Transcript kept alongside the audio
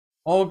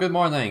Oh, good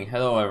morning.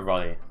 Hello,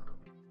 everybody.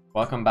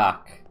 Welcome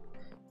back.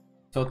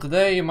 So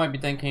today you might be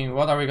thinking,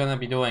 what are we gonna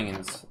be doing in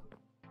this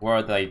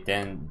world that I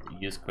didn't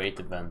use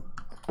creative in?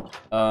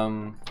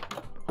 I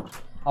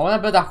wanna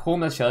build a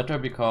homeless shelter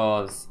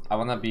because I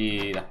wanna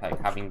be like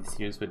having this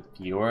series with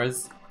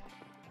viewers,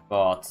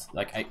 but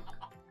like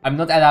I'm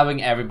not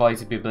allowing everybody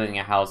to be building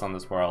a house on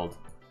this world.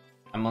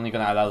 I'm only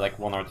gonna allow like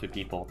 1 or 2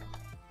 people.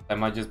 I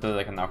might just build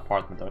like an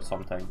apartment or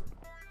something.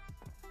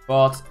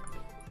 But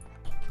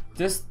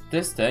this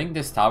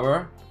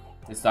tower,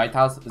 this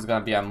lighthouse is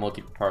gonna be a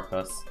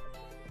multi-purpose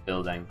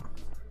building.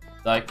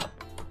 Like,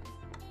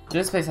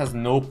 this place has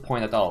no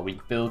point at all. We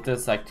built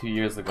this like 2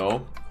 years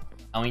ago,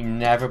 and we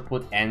never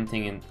put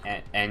anything in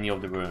any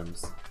of the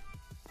rooms.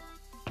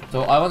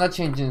 So I wanna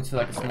change it into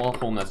like a small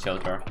homeless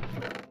shelter.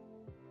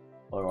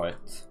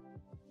 Alright.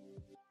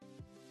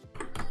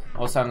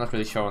 Also, I'm not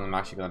really sure when I'm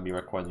actually gonna be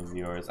recording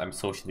viewers. I'm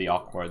socially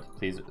awkward.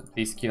 Please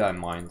keep that in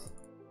mind.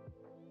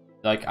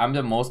 Like, I'm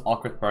the most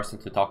awkward person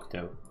to talk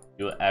to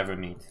you'll ever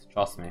meet.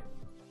 Trust me.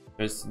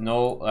 There's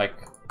no, like,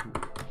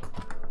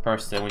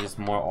 person which is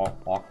more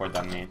awkward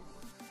than me.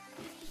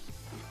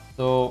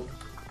 So,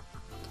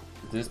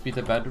 would this be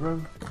the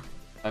bedroom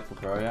type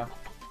of area?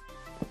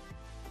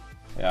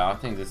 Yeah, I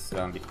think this is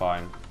gonna be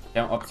fine.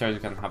 Then upstairs you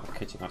can have a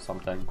kitchen or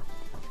something.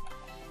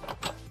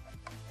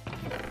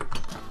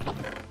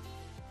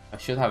 I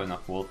should have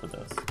enough wool for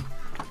this.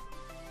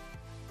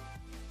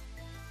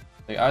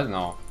 Like, I don't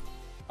know.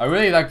 I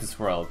really like this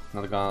world,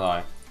 not gonna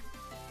lie.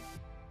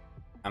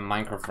 And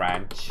Minecraft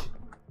Ranch,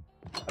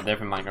 a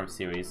different Minecraft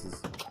series,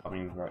 is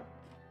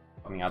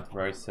coming out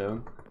very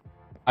soon.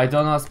 I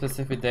don't know a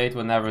specific date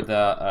whenever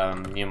the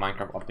new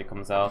Minecraft update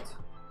comes out.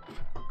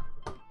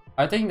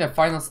 I think the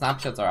final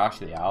snapshots are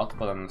actually out,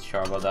 but I'm not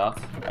sure about that.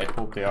 I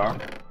hope they are.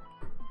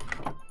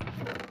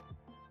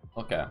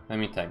 Okay, let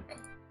me think.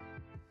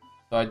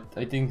 So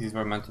I think these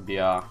were meant to be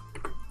a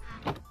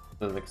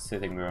like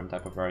sitting room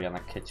type of area and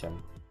a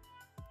kitchen.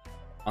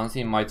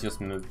 Honestly, I might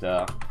just move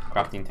the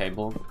crafting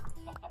table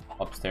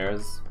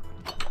upstairs.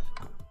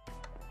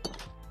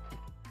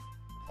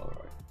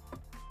 Alright.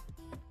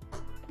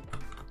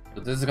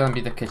 So this is gonna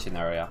be the kitchen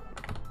area.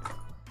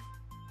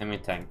 Let me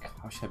think.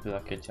 How should I build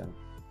a kitchen?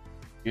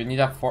 You need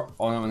a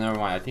oh no, never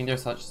mind. I think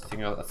there's such a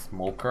thing as a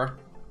smoker.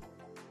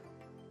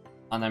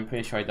 And I'm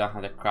pretty sure I don't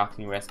have the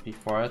crafting recipe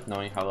for it,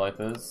 knowing how life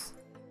is.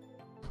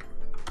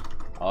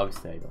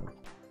 Obviously I don't.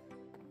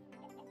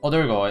 Oh,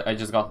 there we go. I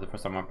just got it for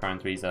some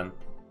apparent reason.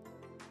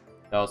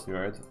 That was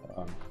weird.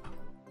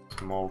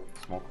 Smoke.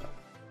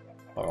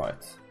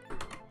 Alright. So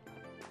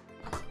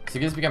I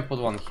guess we can put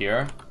one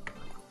here.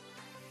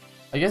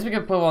 I guess we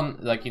can put one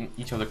like in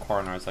each of the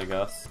corners, I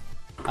guess.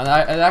 And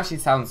it actually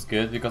sounds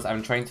good because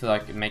I'm trying to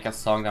like make a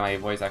song that my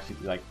voice actually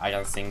like I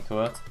can sing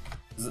to it.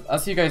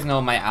 As you guys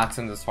know, my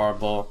accent is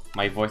horrible,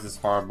 my voice is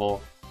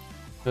horrible.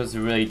 It was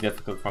really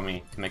difficult for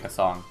me to make a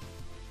song.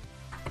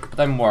 But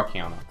I'm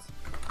working on it.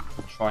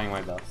 I'm trying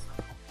my best.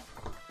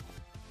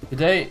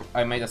 Today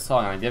I made a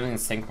song and I didn't even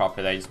sing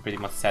properly, I just pretty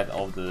much said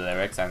all the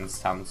lyrics and it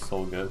sounds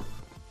so good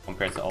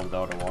compared to all the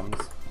other ones.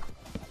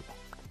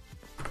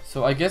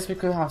 So I guess we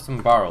could have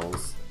some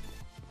barrels.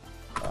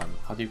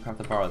 How do you craft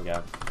a barrel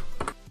again?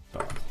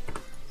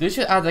 You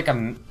should add like a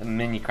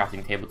mini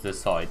crafting table to the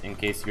side in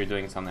case you're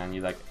doing something and you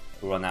like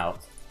run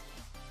out.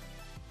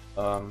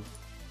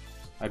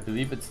 I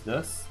believe it's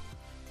this.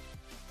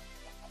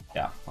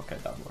 Yeah, okay,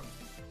 that works.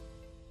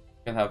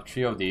 You can have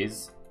 3 of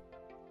these.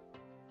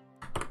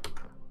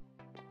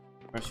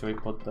 Where should we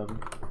put them?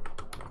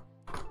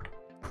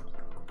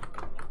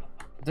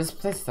 This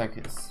place is like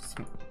it's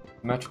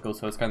symmetrical,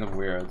 so it's kind of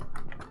weird.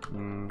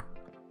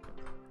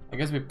 I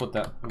guess we could put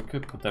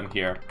them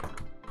here.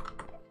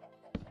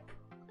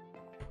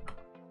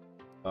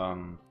 Let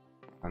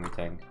me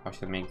think. How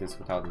should I make this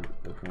without it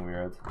looking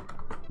weird?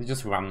 We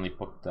just randomly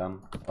put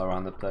them all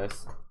around the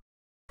place.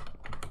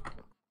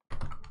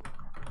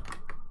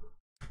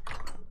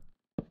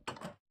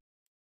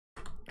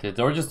 Did the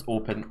door just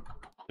open?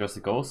 There's a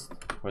ghost?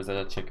 Or is that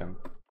a chicken?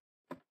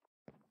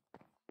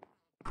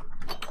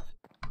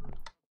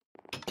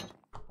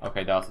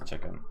 Okay, that's a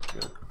chicken.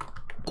 Good.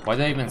 Why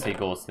did I even say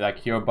ghost? Like,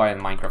 hereby in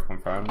Minecraft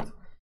confirmed.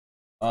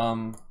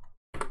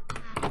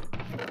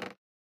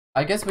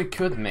 I guess we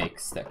could make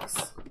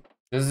sticks.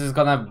 This is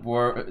gonna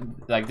work.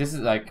 Like, this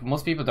is like,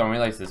 most people don't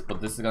realize this, but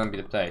this is gonna be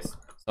the place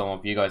some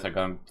of you guys are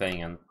gonna be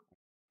playing in.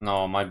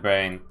 No, my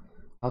brain.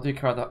 How do you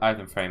craft the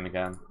item frame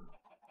again?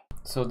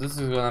 So this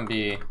is gonna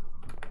be...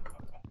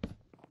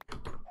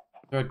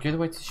 Is there a good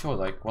way to show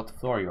like what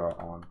floor you are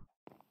on?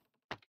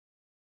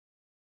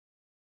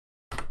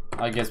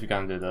 I guess we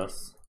can do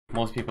this.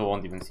 Most people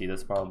won't even see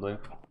this probably.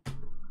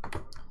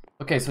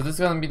 Okay, so this is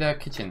gonna be the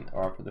kitchen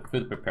or the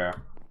food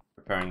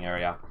preparing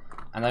area.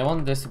 And I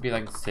want this to be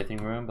like the sitting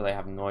room, but I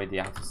have no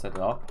idea how to set it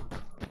up.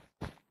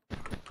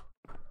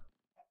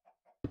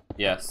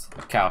 Yes,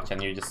 a couch,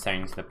 and you're just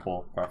staring into the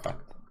pool.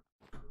 Perfect.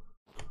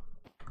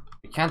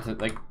 You can't,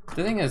 like,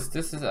 the thing is,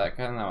 this is a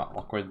kind of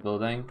awkward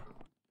building.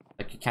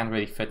 Like, you can't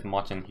really fit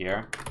much in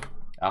here,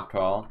 after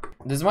all.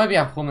 This might be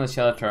a homeless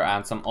shelter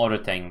and some other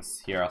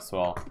things here as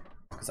well.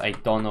 Because I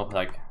don't know,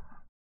 like,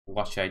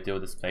 what should I do?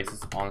 This place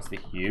is honestly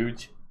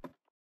huge.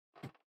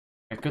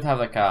 I could have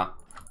like a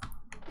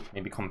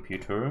maybe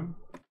computer room.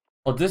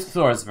 Oh, this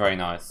floor is very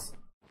nice.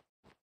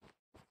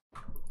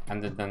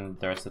 And then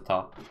there's the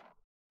top.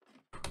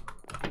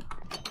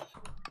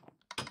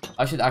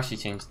 I should actually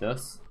change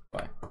this.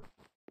 Why?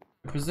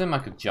 I presume I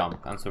could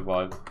jump and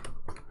survive.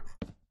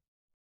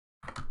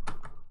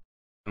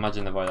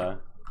 Imagine if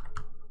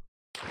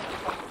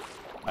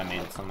I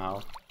made it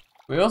somehow.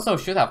 We also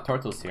should have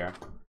turtles here.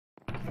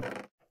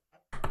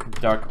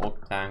 Dark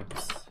oak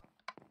planks.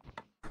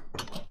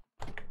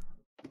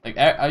 Like,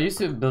 I used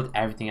to build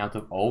everything out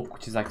of oak,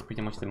 which is like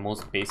pretty much the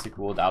most basic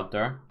wood out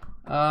there.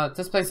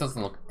 This place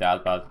doesn't look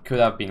that bad. Could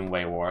have been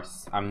way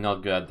worse. I'm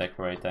not good at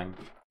decorating.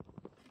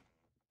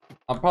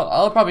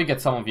 I'll probably get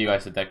some of you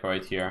guys to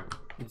decorate here.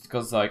 Just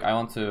because like I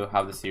want to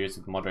have the series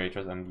with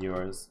moderators and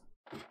viewers.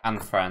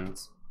 And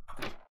friends.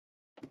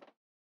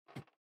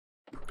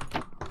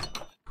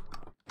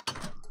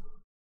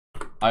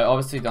 I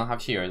obviously don't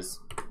have shears.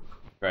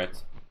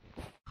 Great.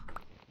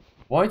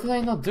 Why did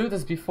I not do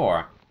this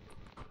before?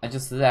 I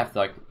just left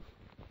like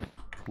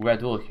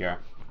red wool here.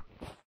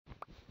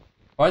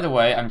 By the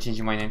way, I'm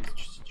changing my name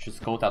to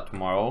Skota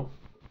tomorrow.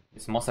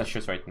 It's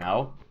Mustaches right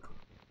now.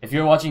 If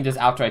you're watching this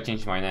after I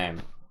changed my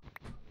name,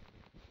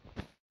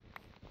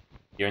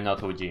 you're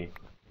not OG.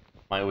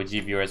 My OG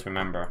viewers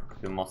remember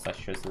who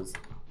Mustaches is.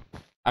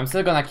 I'm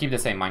still gonna keep the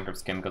same Minecraft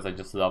skin because I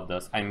just love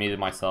this. I made it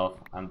myself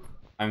and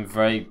I'm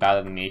very bad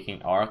at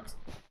making art.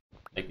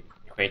 Like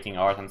creating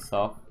art and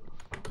stuff.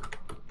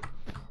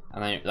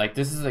 And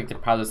this is like the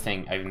proudest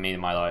thing I've made in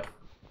my life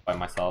by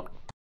myself.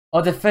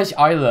 Oh, the fish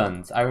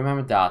island! I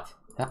remember that.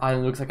 That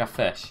island looks like a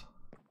fish.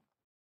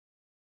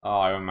 Oh,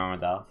 I remember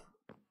that.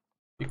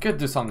 We could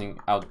do something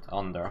out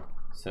under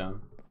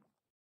soon.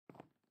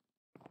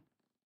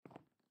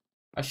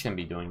 I shouldn't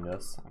be doing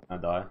this. I'm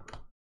gonna die.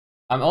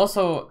 I'm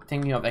also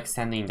thinking of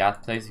extending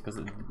that place because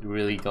it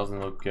really doesn't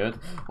look good.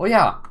 Oh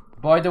yeah!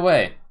 By the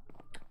way,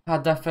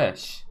 had that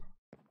fish.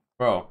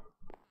 Bro.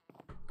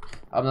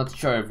 I'm not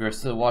sure if you're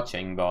still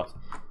watching, but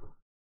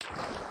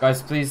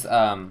guys, please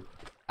add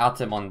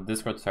him on the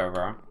Discord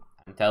server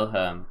and tell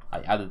him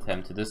I added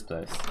him to this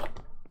place.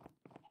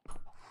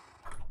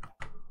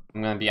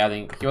 I'm gonna be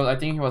adding. I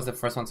think he was the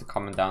first one to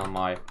comment down on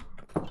my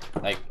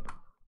like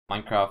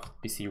Minecraft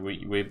PC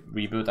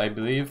reboot, I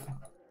believe.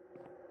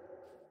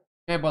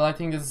 Okay, but I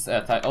think this is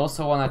it. I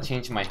also wanna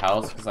change my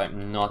house because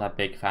I'm not a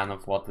big fan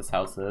of what this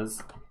house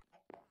is.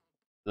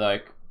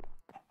 Like,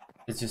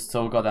 it's just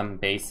so goddamn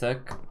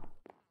basic.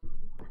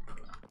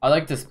 I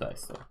like this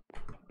place though.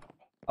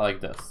 I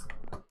like this.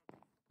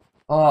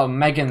 Oh,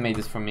 Megan made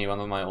this for me, one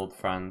of my old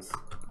friends.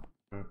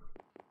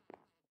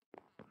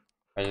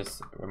 I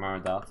just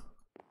remembered that.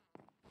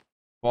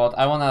 But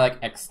I wanna like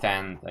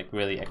extend, like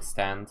really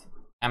extend.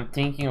 I'm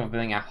thinking of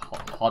building a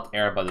hot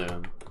air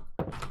balloon.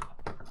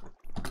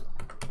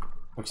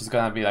 Which is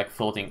gonna be like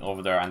floating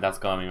over there and that's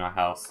gonna be my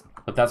house.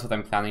 But that's what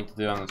I'm planning to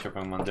do, I'm not sure if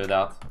I'm gonna do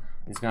that.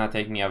 It's gonna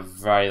take me a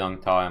very long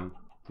time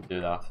to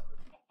do that.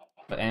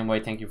 But anyway,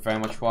 thank you very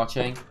much for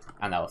watching,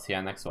 and I will see you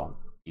in the next one.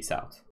 Peace out.